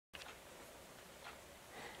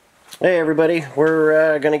Hey everybody,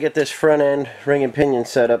 we're going to get this front end ring and pinion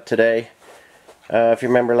set up today. If you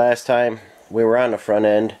remember last time we were on the front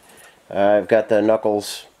end, I've got the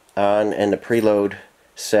knuckles on and the preload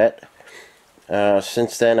set.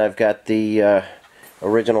 Since then I've got the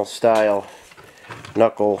original style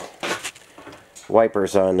knuckle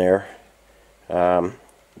wipers on there.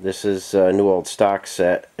 This is a new old stock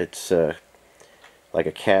set. It's like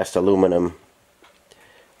a cast aluminum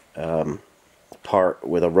part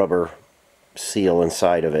with a rubber seal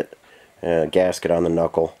inside of it, a gasket on the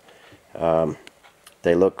knuckle.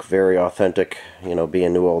 They look very authentic, you know,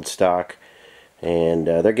 being new old stock, and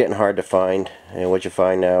they're getting hard to find. And what you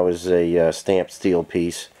find now is a stamped steel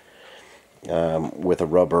piece with a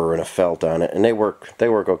rubber and a felt on it, and they work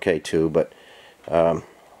okay too. But a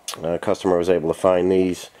customer was able to find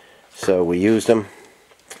these, so we used them,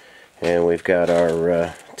 and we've got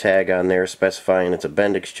our tag on there specifying it's a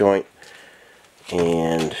Bendix joint.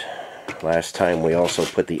 And last time we also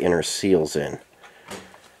put the inner seals in,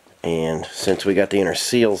 and since we got the inner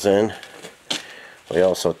seals in, we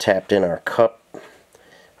also tapped in our cup,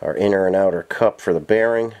 our inner and outer cup for the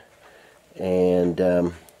bearing, and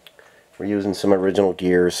we're using some original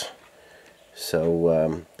gears.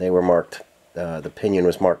 So they were marked, the pinion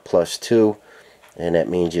was marked +2, and that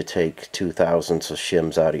means you take 0.02 of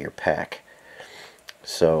shims out of your pack.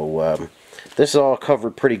 So this is all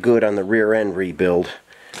covered pretty good on the rear end rebuild,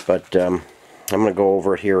 but I'm going to go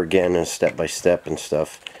over it here again and step by step and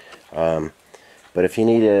stuff. But if you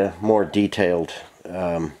need a more detailed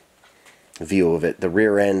view of it, the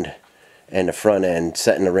rear end and the front end,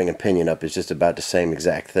 setting the ring and pinion up, is just about the same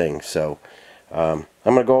exact thing. So I'm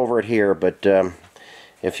going to go over it here, but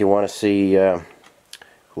if you want to see a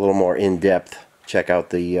little more in-depth, check out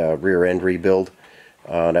the rear end rebuild.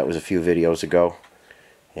 That was a few videos ago,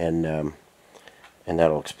 and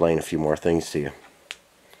that'll explain a few more things to you.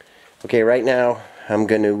 Okay, right now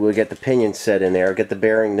we'll get the pinion set in there, get the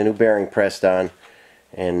new bearing pressed on,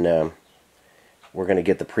 and we're going to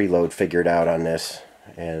get the preload figured out on this,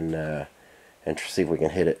 and see if we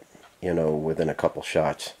can hit it, you know, within a couple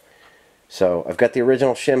shots. So I've got the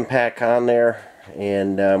original shim pack on there,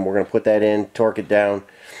 and we're going to put that in, torque it down,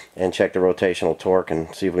 and check the rotational torque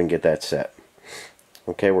and see if we can get that set.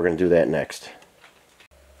 Okay, we're going to do that next.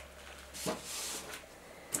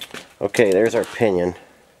 Okay, there's our pinion,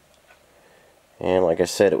 and like I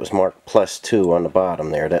said, it was marked +2 on the bottom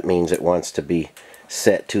there. That means it wants to be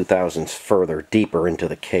set 0.02 further, deeper into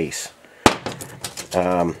the case.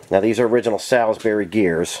 Now these are original Salisbury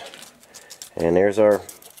gears, and there's our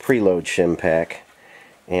preload shim pack.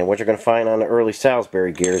 And what you're going to find on the early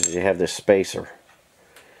Salisbury gears is you have this spacer,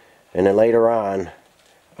 and then later on,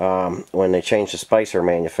 when they changed the spacer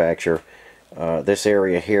manufacturer, this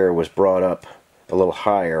area here was brought up a little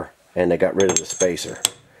higher, and they got rid of the spacer.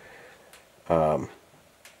 But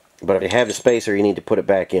if you have the spacer, you need to put it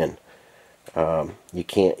back in. You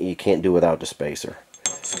can't do without the spacer.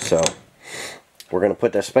 So we're going to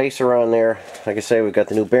put that spacer on there. Like I say, we've got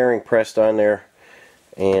the new bearing pressed on there,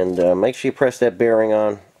 and make sure you press that bearing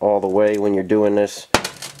on all the way when you're doing this,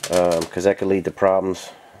 because that could lead to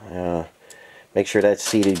problems. Make sure that's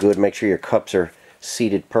seated good. Make sure your cups are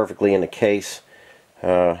seated perfectly in the case.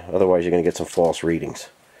 Otherwise you're going to get some false readings.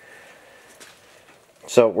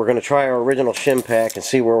 So we're going to try our original shim pack and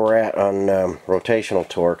see where we're at on rotational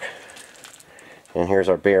torque. And here's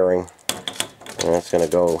our bearing, and that's going to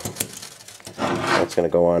go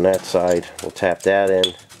on that side. We'll tap that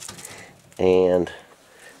in. And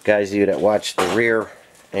guys, you that watch the rear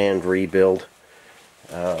end rebuild,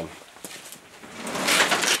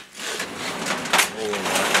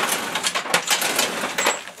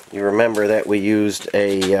 you remember that we used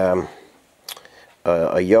a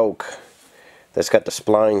yoke that's got the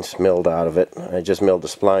splines milled out of it. I just milled the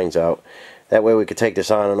splines out. That way we could take this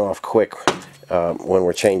on and off quick when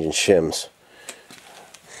we're changing shims.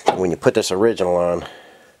 When you put this original on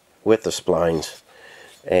with the splines,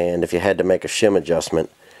 and if you had to make a shim adjustment,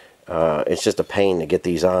 it's just a pain to get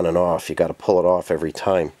these on and off. You got to pull it off every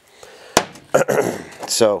time.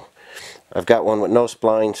 So I've got one with no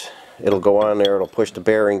splines. It'll go on there. It'll push the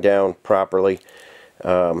bearing down properly.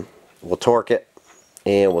 We'll torque it,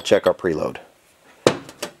 and we'll check our preload.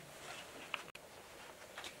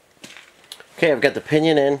 Okay, I've got the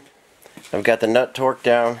pinion in. I've got the nut torqued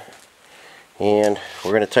down, and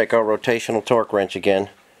we're going to take our rotational torque wrench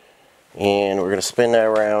again, and we're going to spin that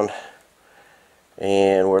around,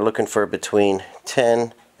 and we're looking for between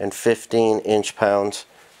 10 and 15 inch-pounds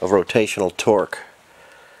of rotational torque.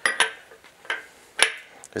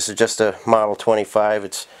 This is just a Model 25.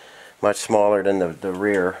 It's much smaller than the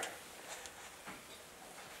rear.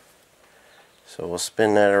 So we'll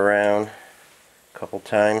spin that around a couple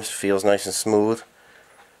times. Feels nice and smooth.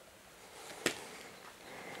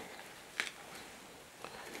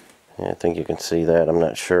 I think you can see that, I'm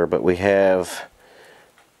not sure, but we have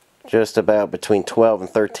just about between 12 and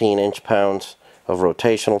 13 inch-pounds of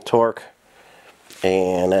rotational torque,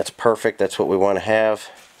 and that's perfect. That's what we want to have.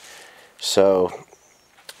 So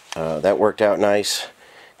that worked out nice.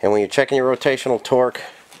 And when you're checking your rotational torque,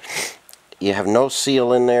 you have no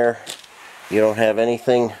seal in there, you don't have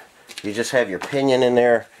anything, you just have your pinion in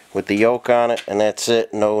there with the yoke on it, and that's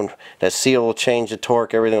it. No, that seal will change the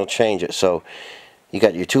torque, everything will change it. So you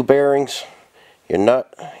got your two bearings, your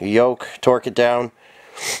nut, your yoke, torque it down,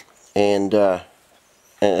 and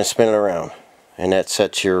spin it around, and that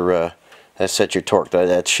sets your torque.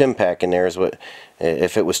 That shim pack in there is what.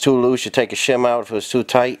 If it was too loose, you take a shim out. If it was too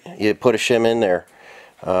tight, you put a shim in there,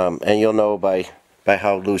 and you'll know by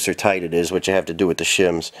how loose or tight it is what you have to do with the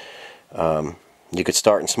shims. You could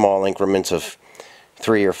start in small increments of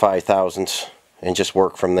 3 or 5 thousandths and just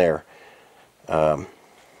work from there.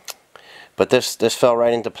 But this fell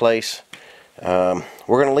right into place. We're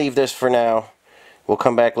going to leave this for now. We'll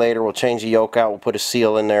come back later. We'll change the yoke out. We'll put a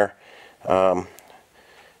seal in there.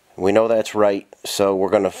 We know that's right, so we're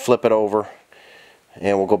going to flip it over,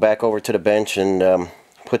 and we'll go back over to the bench and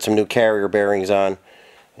put some new carrier bearings on,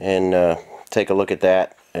 and take a look at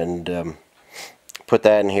that, and put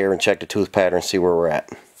that in here and check the tooth pattern, see where we're at.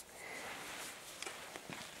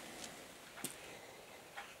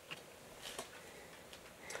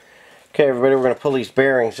 Okay, everybody, we're going to pull these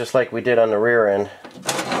bearings just like we did on the rear end.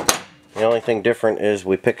 The only thing different is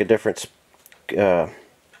we pick a different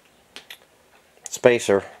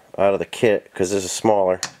spacer out of the kit, because this is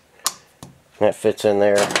smaller. That fits in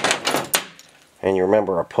there. And you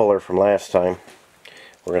remember our puller from last time.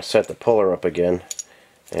 We're going to set the puller up again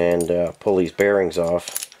and pull these bearings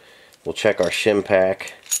off. We'll check our shim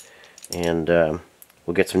pack, and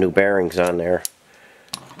we'll get some new bearings on there.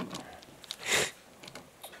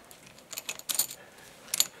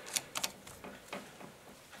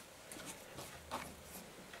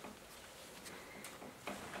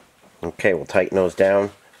 Okay, we'll tighten those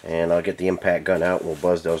down, and I'll get the impact gun out and we'll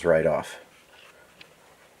buzz those right off.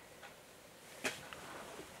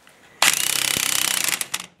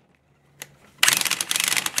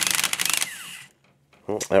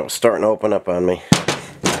 Oh, that was starting to open up on me.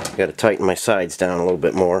 Got to tighten my sides down a little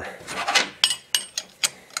bit more.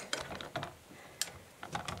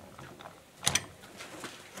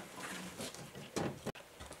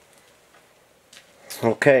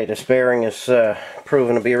 Okay, this bearing is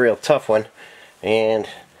proven to be a real tough one, and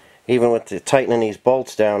even with the tightening these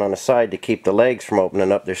bolts down on the side to keep the legs from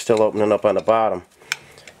opening up, they're still opening up on the bottom.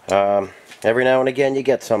 Every now and again you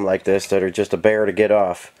get some like this that are just a bear to get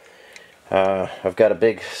off. I've got a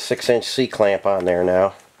big 6-inch C-clamp on there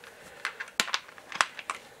now,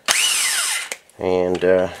 and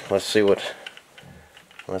let's see what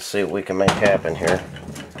we can make happen here.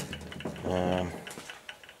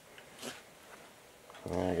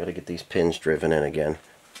 I got to get these pins driven in again.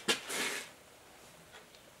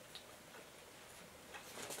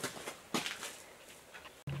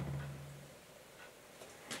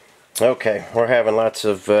 Okay, we're having lots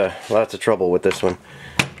of trouble with this one,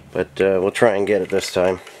 but we'll try and get it this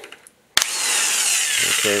time.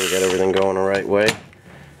 Okay, we got everything going the right way.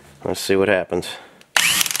 Let's see what happens.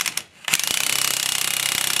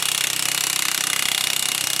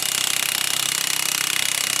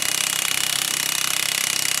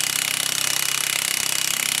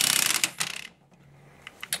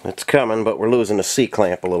 It's coming, but we're losing the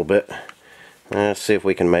C-clamp a little bit. Let's see if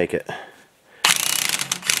we can make it.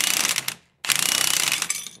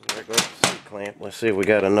 There goes the C-clamp. Let's see if we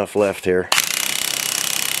got enough left here.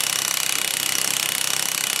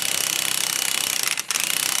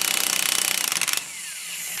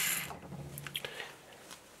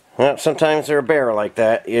 Well, sometimes they're a bear like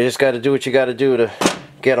that. You just got to do what you got to do to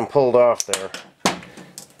get them pulled off there.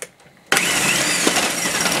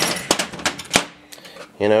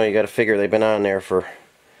 You know, you got to figure they've been on there for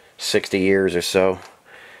 60 years or so.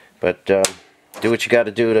 But do what you got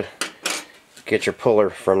to do to get your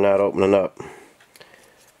puller from not opening up.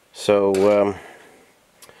 So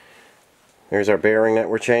there's our bearing that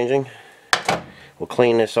we're changing. We'll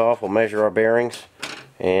clean this off. We'll measure our bearings,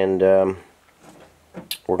 and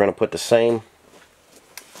we're going to put the same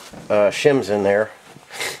shims in there,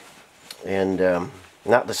 and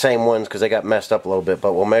not the same ones because they got messed up a little bit,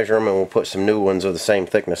 but we'll measure them and we'll put some new ones of the same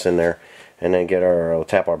thickness in there, and then we'll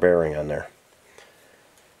tap our bearing on there.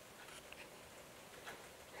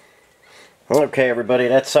 Okay, everybody,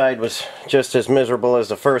 that side was just as miserable as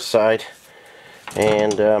the first side,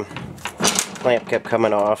 and clamp kept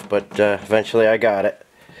coming off, but eventually I got it.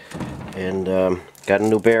 And got a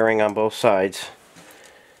new bearing on both sides.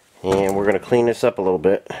 And we're going to clean this up a little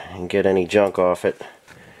bit and get any junk off it.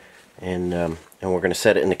 And we're going to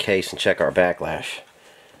set it in the case and check our backlash.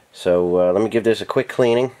 So let me give this a quick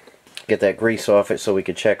cleaning, get that grease off it so we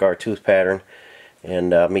can check our tooth pattern,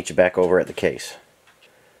 and meet you back over at the case.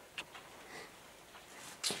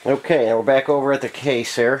 Okay, now we're back over at the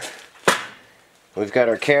case here. We've got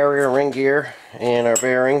our carrier, ring gear, and our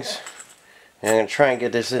bearings. And I'm going to try and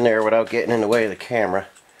get this in there without getting in the way of the camera.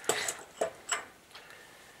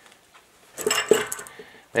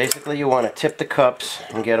 Basically, you want to tip the cups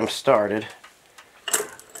and get them started.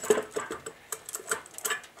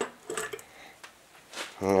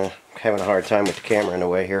 I'm having a hard time with the camera in the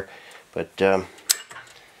way here, but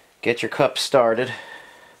get your cups started.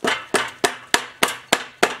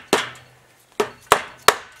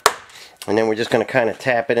 And then we're just going to kind of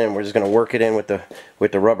tap it in. We're just going to work it in with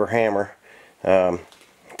the rubber hammer.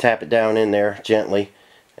 Tap it down in there gently,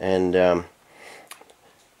 and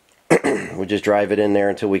we'll just drive it in there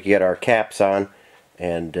until we can get our caps on,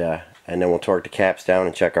 and then we'll torque the caps down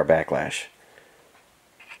and check our backlash.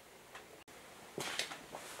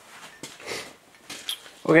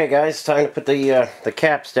 Okay guys, it's time to put the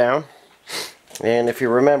caps down. And if you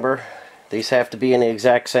remember, these have to be in the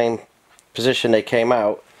exact same position they came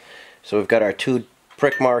out. So we've got our 2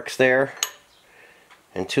 prick marks there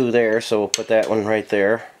and 2 there, so we'll put that one right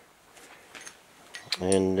there,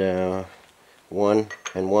 and 1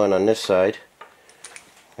 and 1 on this side.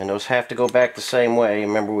 And those have to go back the same way.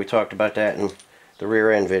 Remember, we talked about that in the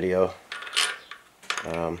rear end video.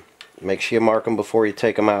 Make sure you mark them before you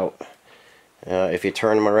take them out. If you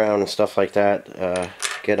turn them around and stuff like that,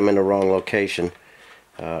 get them in the wrong location,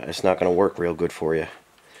 it's not going to work real good for you.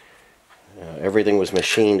 Everything was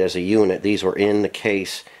machined as a unit. These were in the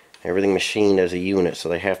case, everything machined as a unit, so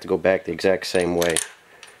they have to go back the exact same way.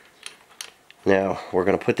 Now we're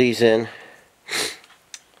going to put these in,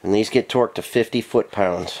 and these get torqued to 50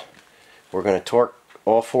 foot-pounds. We're going to torque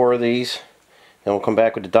all 4 of these, then we'll come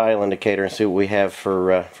back with the dial indicator and see what we have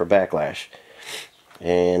for backlash.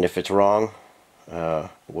 And if it's wrong,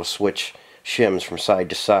 we'll switch shims from side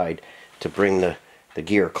to side to bring the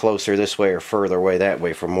gear closer this way or further away that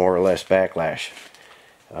way for more or less backlash.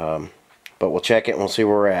 But we'll check it and we'll see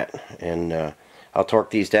where we're at. And I'll torque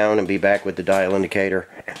these down and be back with the dial indicator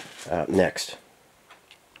next.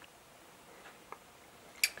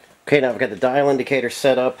 Okay, now I've got the dial indicator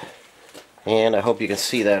set up, and I hope you can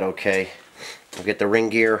see that okay. I'll get the ring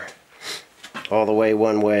gear all the way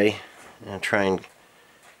one way and try and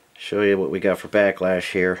show you what we got for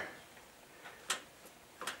backlash here.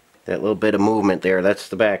 That little bit of movement there, that's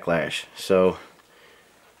the backlash. So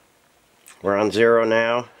we're on 0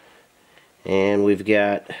 now, and we've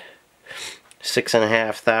got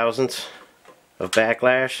 6.5 thousandths of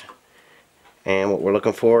backlash, and what we're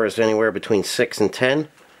looking for is anywhere between 6 and 10,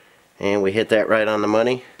 and we hit that right on the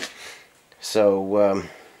money. So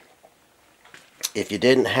if you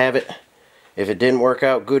didn't have it, if it didn't work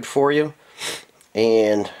out good for you,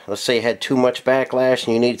 and let's say you had too much backlash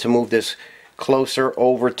and you needed to move this closer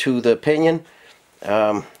over to the pinion,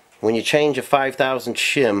 when you change a 5/1000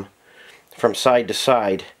 shim from side to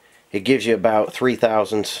side, it gives you about 3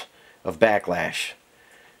 thousandths of backlash.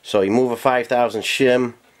 So you move a 5/1000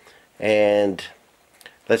 shim, and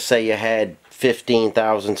let's say you had 15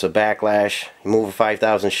 thousandths of backlash. You move a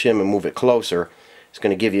 5/1000 shim and move it closer, it's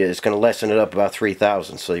going to lessen it up about 3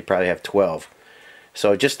 thousandths, so you probably have 12.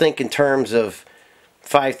 So just think in terms of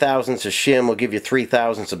 5 thousandths of shim will give you 3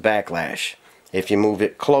 thousandths of backlash. If you move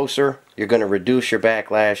it closer, you're going to reduce your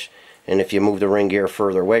backlash, and if you move the ring gear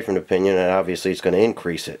further away from the pinion, then obviously it's going to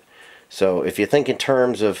increase it. So if you think in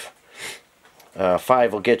terms of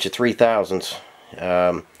 5 will get you 3 thousandths,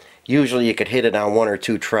 usually you could hit it on 1 or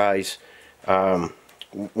 2 tries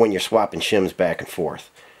when you're swapping shims back and forth.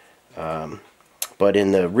 But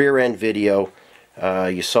in the rear end video,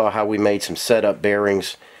 you saw how we made some setup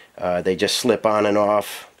bearings. They just slip on and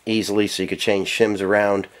off easily, so you could change shims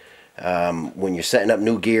around. When you're setting up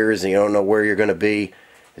new gears and you don't know where you're going to be,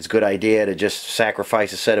 it's a good idea to just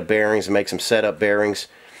sacrifice a set of bearings and make some setup bearings.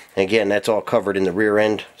 And again, that's all covered in the rear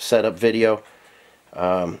end setup video.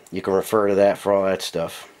 You can refer to that for all that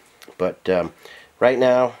stuff. But right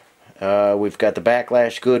now, we've got the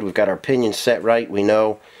backlash good. We've got our pinion set right. We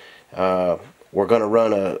know we're going to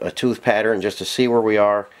run a tooth pattern just to see where we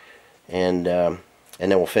are, and then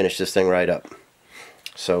we'll finish this thing right up.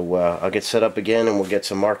 So I'll get set up again, and we'll get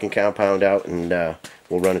some marking compound out, and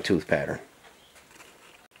we'll run a tooth pattern.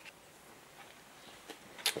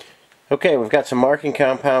 Okay, we've got some marking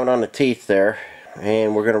compound on the teeth there.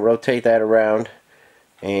 and we're going to rotate that around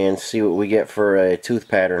and see what we get for a tooth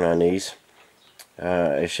pattern on these.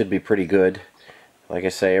 It should be pretty good. Like I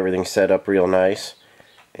say, everything's set up real nice,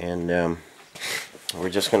 and we're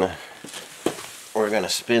gonna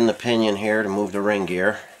spin the pinion here to move the ring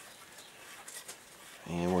gear,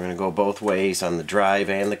 and we're gonna go both ways on the drive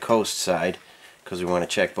and the coast side because we want to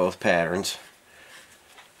check both patterns.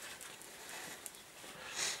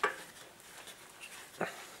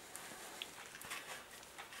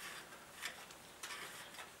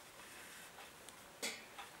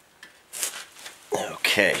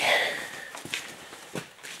 Okay,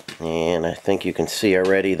 and I think you can see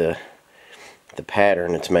already the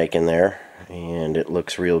pattern it's making there, and it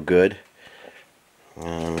looks real good.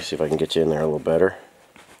 Let me see if I can get you in there a little better.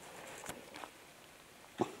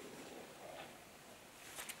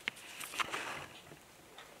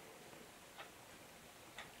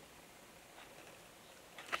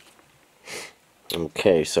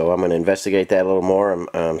 Okay, so I'm going to investigate that a little more.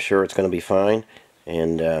 I'm sure it's going to be fine,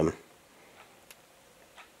 and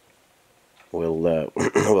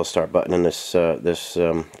we'll start buttoning this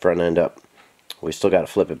front end up. We still got to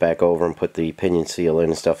flip it back over and put the pinion seal in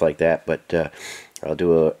and stuff like that, but I'll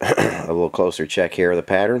do a a little closer check here of the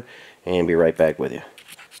pattern and be right back with you.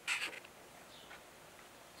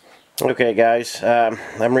 Okay guys,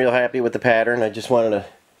 I'm real happy with the pattern. I just wanted to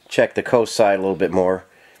check the coast side a little bit more.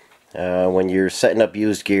 When you're setting up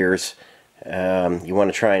used gears, you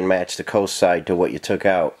want to try and match the coast side to what you took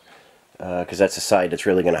out, because that's the side that's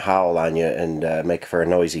really going to howl on you and make for a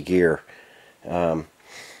noisy gear.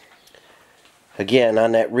 Again,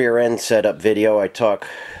 on that rear end setup video, I talk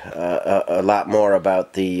a lot more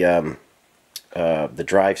about the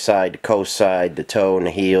drive side, the coast side, the toe and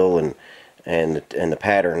the heel, and the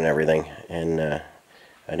pattern and everything. And I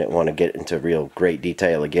didn't want to get into real great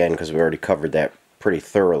detail again because we already covered that pretty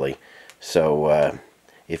thoroughly. So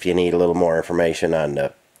if you need a little more information on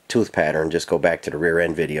the tooth pattern, just go back to the rear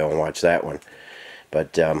end video and watch that one.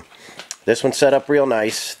 But this one's set up real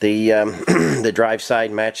nice. The the drive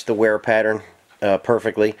side matched the wear pattern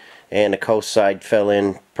perfectly, and the coast side fell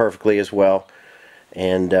in perfectly as well.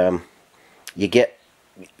 And you get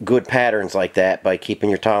good patterns like that by keeping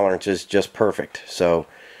your tolerances just perfect. So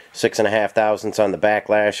 6.5 thousandths on the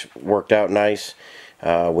backlash worked out nice.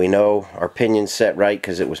 We know our pinion's set right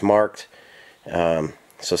because it was marked.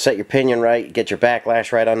 So set your pinion right, get your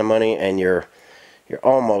backlash right on the money, and you're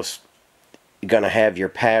almost gonna have your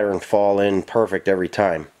pattern fall in perfect every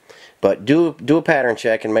time. But do a pattern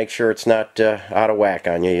check and make sure it's not out of whack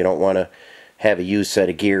on you. You don't want to have a used set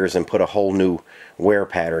of gears and put a whole new wear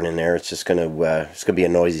pattern in there. It's just gonna be a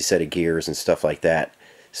noisy set of gears and stuff like that.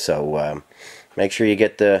 So make sure you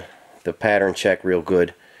get the pattern check real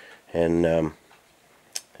good, and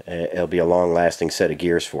it'll be a long-lasting set of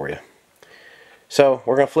gears for you. So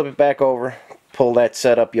we're gonna flip it back over, pull that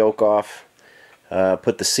setup yoke off,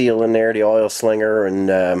 put the seal in there, the oil slinger,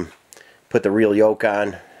 and put the real yoke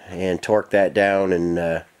on and torque that down, and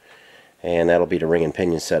that'll be the ring and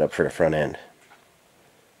pinion setup for the front end.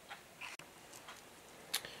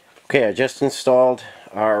 Okay, I just installed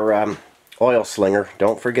our oil slinger.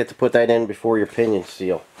 Don't forget to put that in before your pinion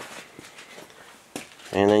seal.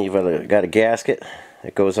 And then you've got a gasket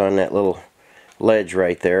that goes on that little ledge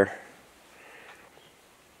right there.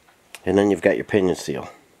 And then you've got your pinion seal.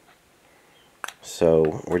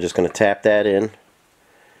 So we're just going to tap that in,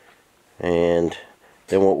 and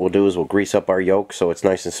then what we'll do is we'll grease up our yoke so it's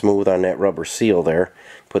nice and smooth on that rubber seal there.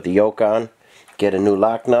 Put the yoke on, get a new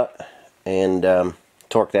lock nut, and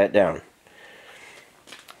torque that down.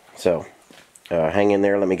 So hang in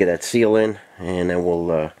there, let me get that seal in, and then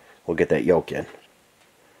we'll get that yoke in.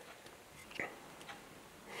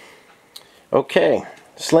 Okay,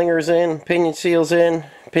 slinger's in, pinion seal's in,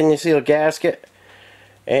 pinion seal gasket,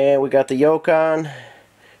 and we got the yoke on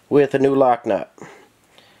with a new lock nut.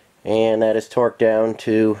 And that is torqued down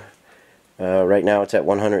to, right now it's at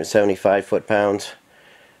 175 foot-pounds,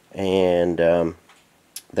 and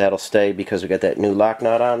that'll stay because we got that new lock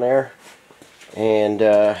nut on there. And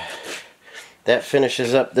that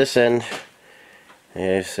finishes up this end.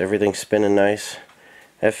 Yes, everything's spinning nice.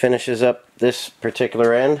 That finishes up this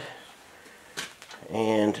particular end,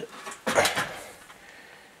 and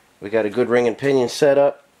we got a good ring and pinion set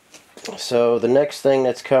up. So the next thing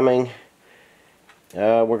that's coming,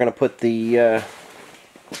 we're gonna put the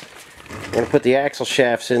axle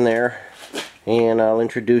shafts in there, and I'll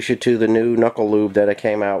introduce you to the new Knuckle Lube that I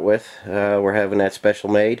came out with. We're having that special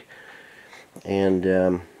made,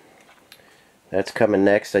 and that's coming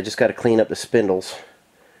next. I just got to clean up the spindles,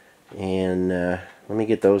 and let me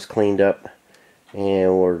get those cleaned up,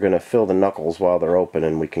 and we're going to fill the knuckles while they're open,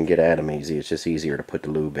 and we can get at them easy. It's just easier to put the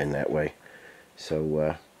lube in that way.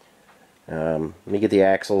 So let me get the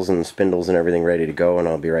axles and spindles and everything ready to go, and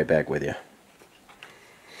I'll be right back with you.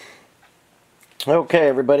 Okay,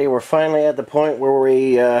 everybody, we're finally at the point where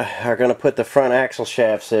we are going to put the front axle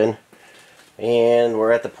shafts in, and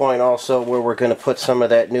we're at the point also where we're going to put some of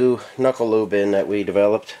that new knuckle lube in that we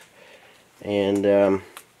developed. And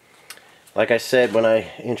like I said when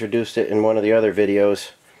I introduced it in one of the other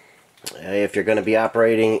videos, if you're going to be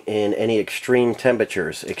operating in any extreme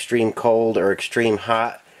temperatures, extreme cold or extreme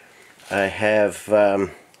hot, I have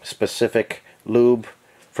specific lube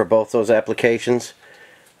for both those applications.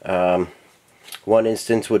 One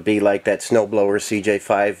instance would be like that snowblower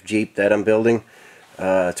CJ5 Jeep that I'm building.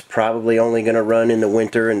 It's probably only going to run in the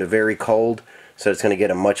winter and the very cold, so it's going to get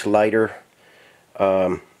a much lighter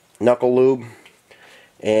knuckle lube.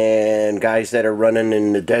 And guys that are running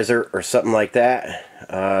in the desert or something like that,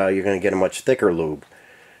 you're going to get a much thicker lube.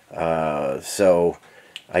 So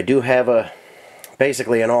I do have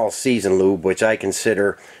basically an all-season lube, which I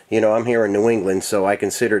consider, you know, I'm here in New England, so I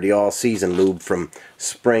consider the all-season lube from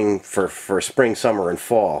spring for spring, summer, and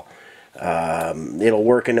fall. It'll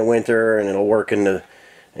work in the winter, and it'll work in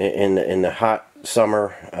the hot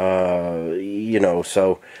summer, you know.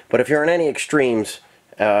 So, but if you're in any extremes,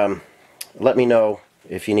 let me know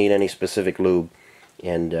if you need any specific lube,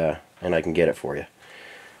 and I can get it for you.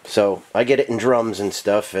 So I get it in drums and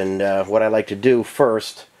stuff, and what I like to do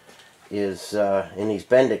first is in these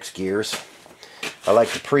Bendix gears, I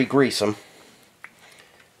like to pre-grease them.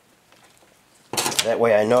 That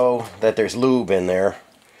way I know that there's lube in there,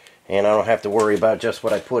 and I don't have to worry about just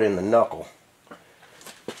what I put in the knuckle.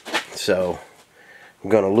 So I'm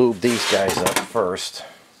going to lube these guys up first.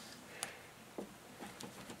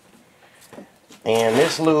 And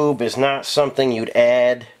this lube is not something you'd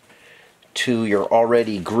add to your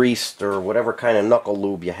already greased or whatever kind of knuckle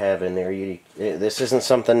lube you have in there. This isn't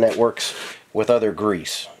something that works with other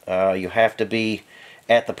grease. You have to be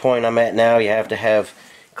at the point I'm at now. You have to have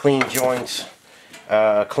clean joints,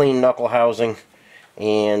 clean knuckle housing,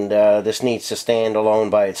 and this needs to stand alone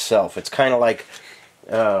by itself. It's kind of like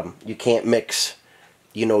you can't mix,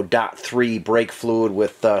 you know, .3 brake fluid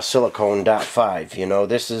with silicone .5. You know,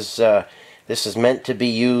 this is meant to be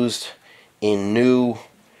used in new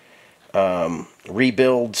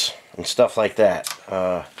rebuilds and stuff like that.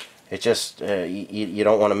 It just you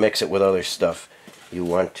don't want to mix it with other stuff. You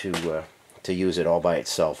want to use it all by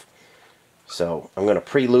itself. So I'm going to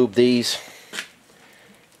pre-lube these,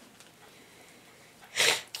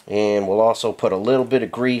 and we'll also put a little bit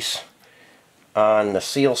of grease on the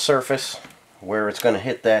seal surface where it's going to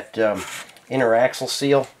hit that inner axle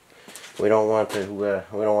seal. We don't want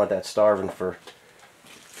that starving for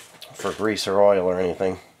grease or oil or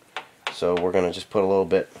anything. So we're going to just put a little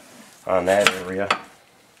bit on that area,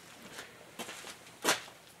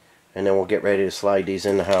 and then we'll get ready to slide these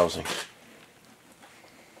in the housing.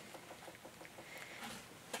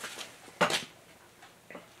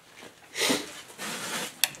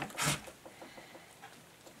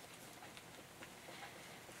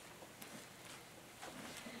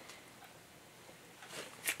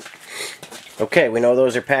 Okay, we know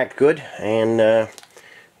those are packed good, and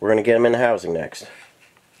we're going to get them in the housing next.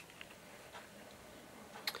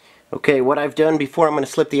 Okay, what I've done before I'm going to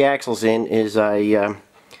slip the axles in is I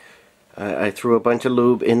threw a bunch of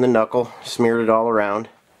lube in the knuckle, smeared it all around,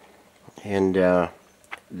 and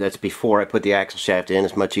that's before I put the axle shaft in.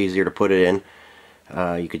 It's much easier to put it in.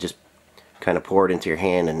 You could just kind of pour it into your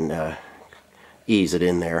hand and ease it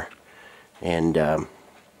in there. And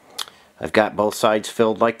I've got both sides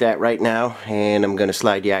filled like that right now, and I'm going to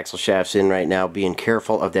slide the axle shafts in right now, being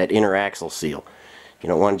careful of that inner axle seal. You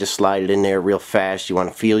don't want to just slide it in there real fast. You want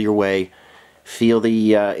to feel your way, feel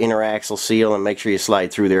the inner axle seal, and make sure you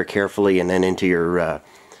slide through there carefully and then into your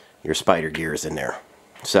spider gears in there.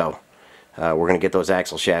 So we're going to get those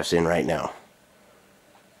axle shafts in right now.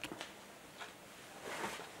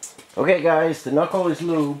 Okay guys, the knuckle is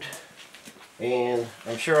lubed, and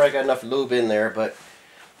I'm sure I got enough lube in there, but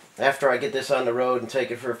after I get this on the road and take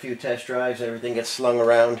it for a few test drives, everything gets slung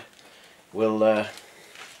around, we'll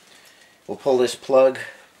pull this plug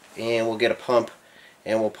and we'll get a pump,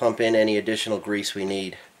 and we'll pump in any additional grease we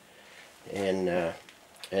need, and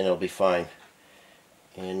it'll be fine.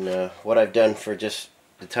 And what I've done for just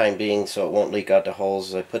the time being, so it won't leak out the holes,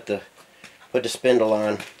 is I put the spindle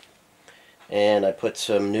on, and I put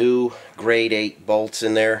some new grade 8 bolts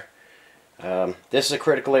in there. This is a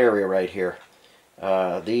critical area right here.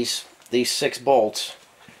 These 6 bolts,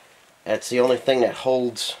 that's the only thing that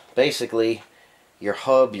holds basically your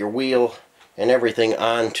hub, your wheel, and everything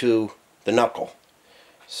onto the knuckle.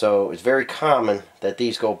 So it's very common that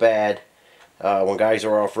these go bad when guys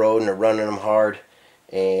are off-road and they're running them hard,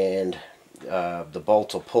 and the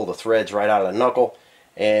bolts will pull the threads right out of the knuckle,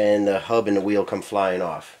 and the hub and the wheel come flying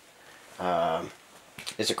off.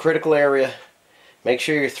 It's a critical area. Make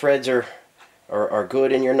sure your threads are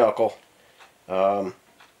good in your knuckle. And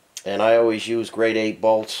I always use grade 8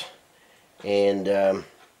 bolts. And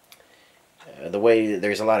the way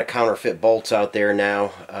there's a lot of counterfeit bolts out there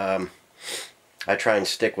now, I try and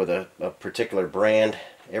stick with a particular brand.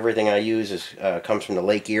 Everything I use comes from the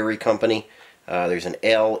Lake Erie company. There's an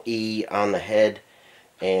LE on the head,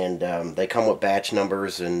 and they come with batch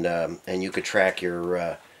numbers, and you could track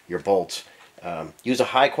your bolts. Use a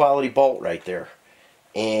high quality bolt right there,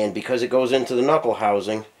 and because it goes into the knuckle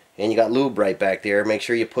housing and you got lube right back there, make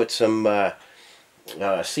sure you put some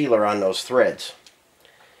sealer on those threads.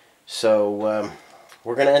 So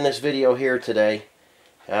we're going to end this video here today.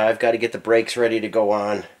 I've got to get the brakes ready to go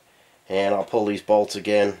on, and I'll pull these bolts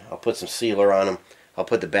again. I'll put some sealer on them. I'll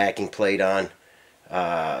put the backing plate on,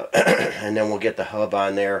 and then we'll get the hub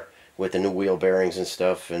on there with the new wheel bearings and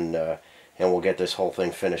stuff, and we'll get this whole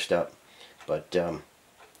thing finished up. But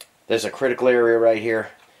there's a critical area right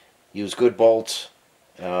here. Use good bolts.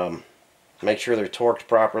 Make sure they're torqued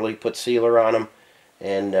properly. Put sealer on them,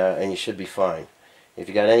 and you should be fine. If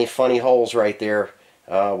you got any funny holes right there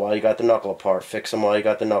while you got the knuckle apart, fix them while you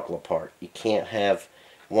got the knuckle apart. You can't have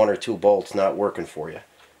 1 or 2 bolts not working for you.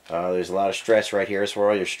 There's a lot of stress right here. That's where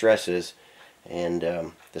all your stress is. And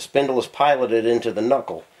the spindle is piloted into the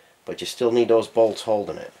knuckle, but you still need those bolts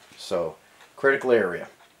holding it. So, critical area.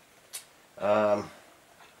 Well,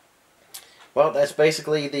 that's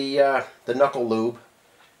basically the knuckle lube.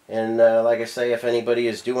 And like I say, if anybody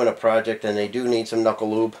is doing a project and they do need some knuckle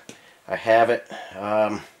lube, I have it.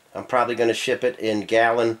 I'm probably going to ship it in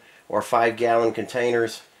gallon or 5-gallon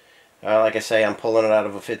containers. Like I say, I'm pulling it out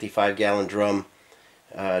of a 55-gallon drum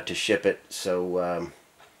to ship it. So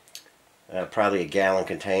probably a gallon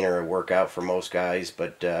container will work out for most guys.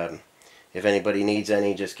 But if anybody needs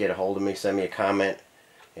any, just get a hold of me, send me a comment,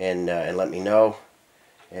 and let me know.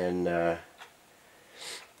 And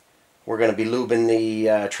we're going to be lubing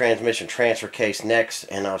the transmission transfer case next,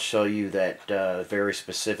 and I'll show you that very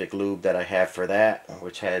specific lube that I have for that,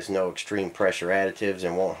 which has no extreme pressure additives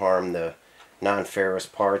and won't harm the non-ferrous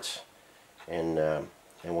parts. And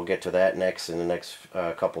we'll get to that next in the next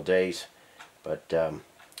couple days. But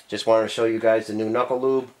just wanted to show you guys the new knuckle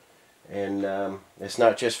lube, and it's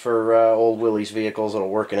not just for old Willys vehicles. It'll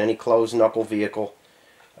work in any closed knuckle vehicle.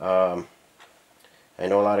 I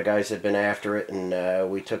know a lot of guys have been after it, and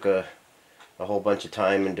we took a whole bunch of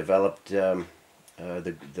time and developed the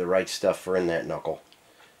right stuff for in that knuckle.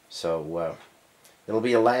 So it'll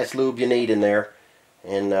be the last lube you need in there,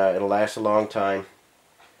 and it'll last a long time.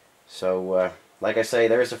 So like I say,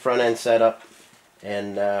 there's the front end setup,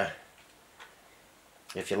 and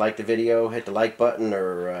if you like the video, hit the like button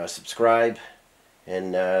or subscribe.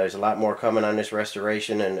 And there's a lot more coming on this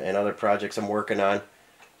restoration and other projects I'm working on.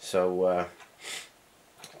 So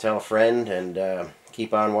tell a friend, and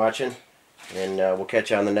keep on watching, and we'll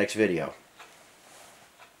catch you on the next video.